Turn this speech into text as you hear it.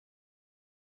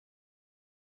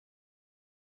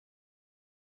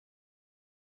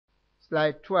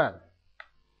Slide 12.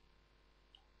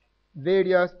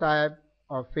 Various types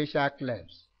of facial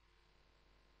clefts.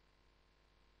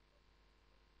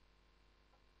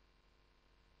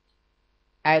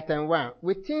 Item 1.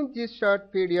 Within this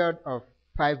short period of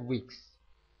 5 weeks,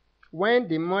 when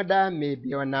the mother may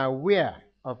be unaware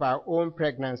of her own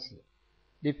pregnancy,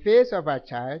 the face of her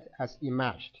child has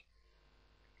emerged.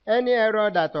 Any error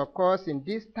that occurs in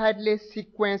these tightly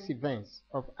sequenced events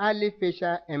of early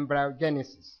facial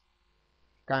embryogenesis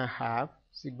can have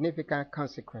significant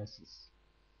consequences.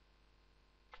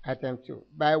 Item 2.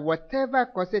 By whatever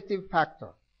causative factor,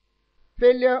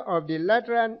 failure of the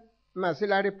lateral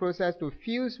maxillary process to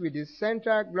fuse with the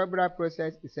central globular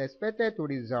process is expected to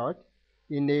result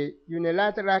in a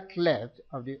unilateral cleft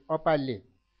of the upper lip.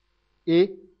 A.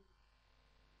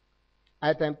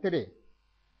 Item 3.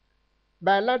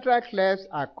 Bilateral clefts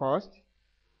are caused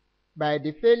by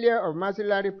the failure of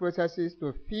maxillary processes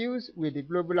to fuse with the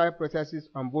globular processes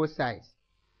on both sides.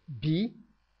 B.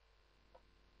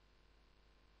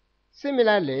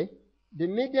 Similarly, the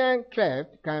median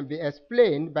cleft can be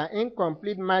explained by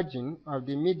incomplete merging of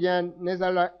the median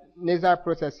nasal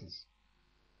processes,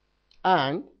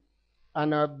 and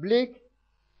an oblique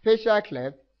facial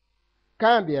cleft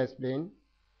can be explained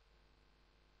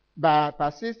by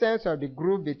persistence of the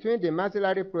groove between the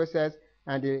maxillary process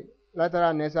and the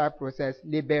lateral nasal process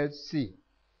labeled C.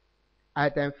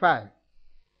 Item 5.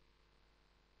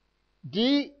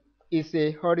 D is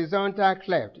a horizontal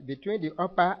cleft between the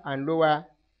upper and lower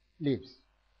lips,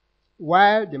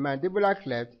 while the mandibular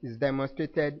cleft is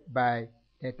demonstrated by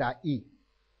letter E.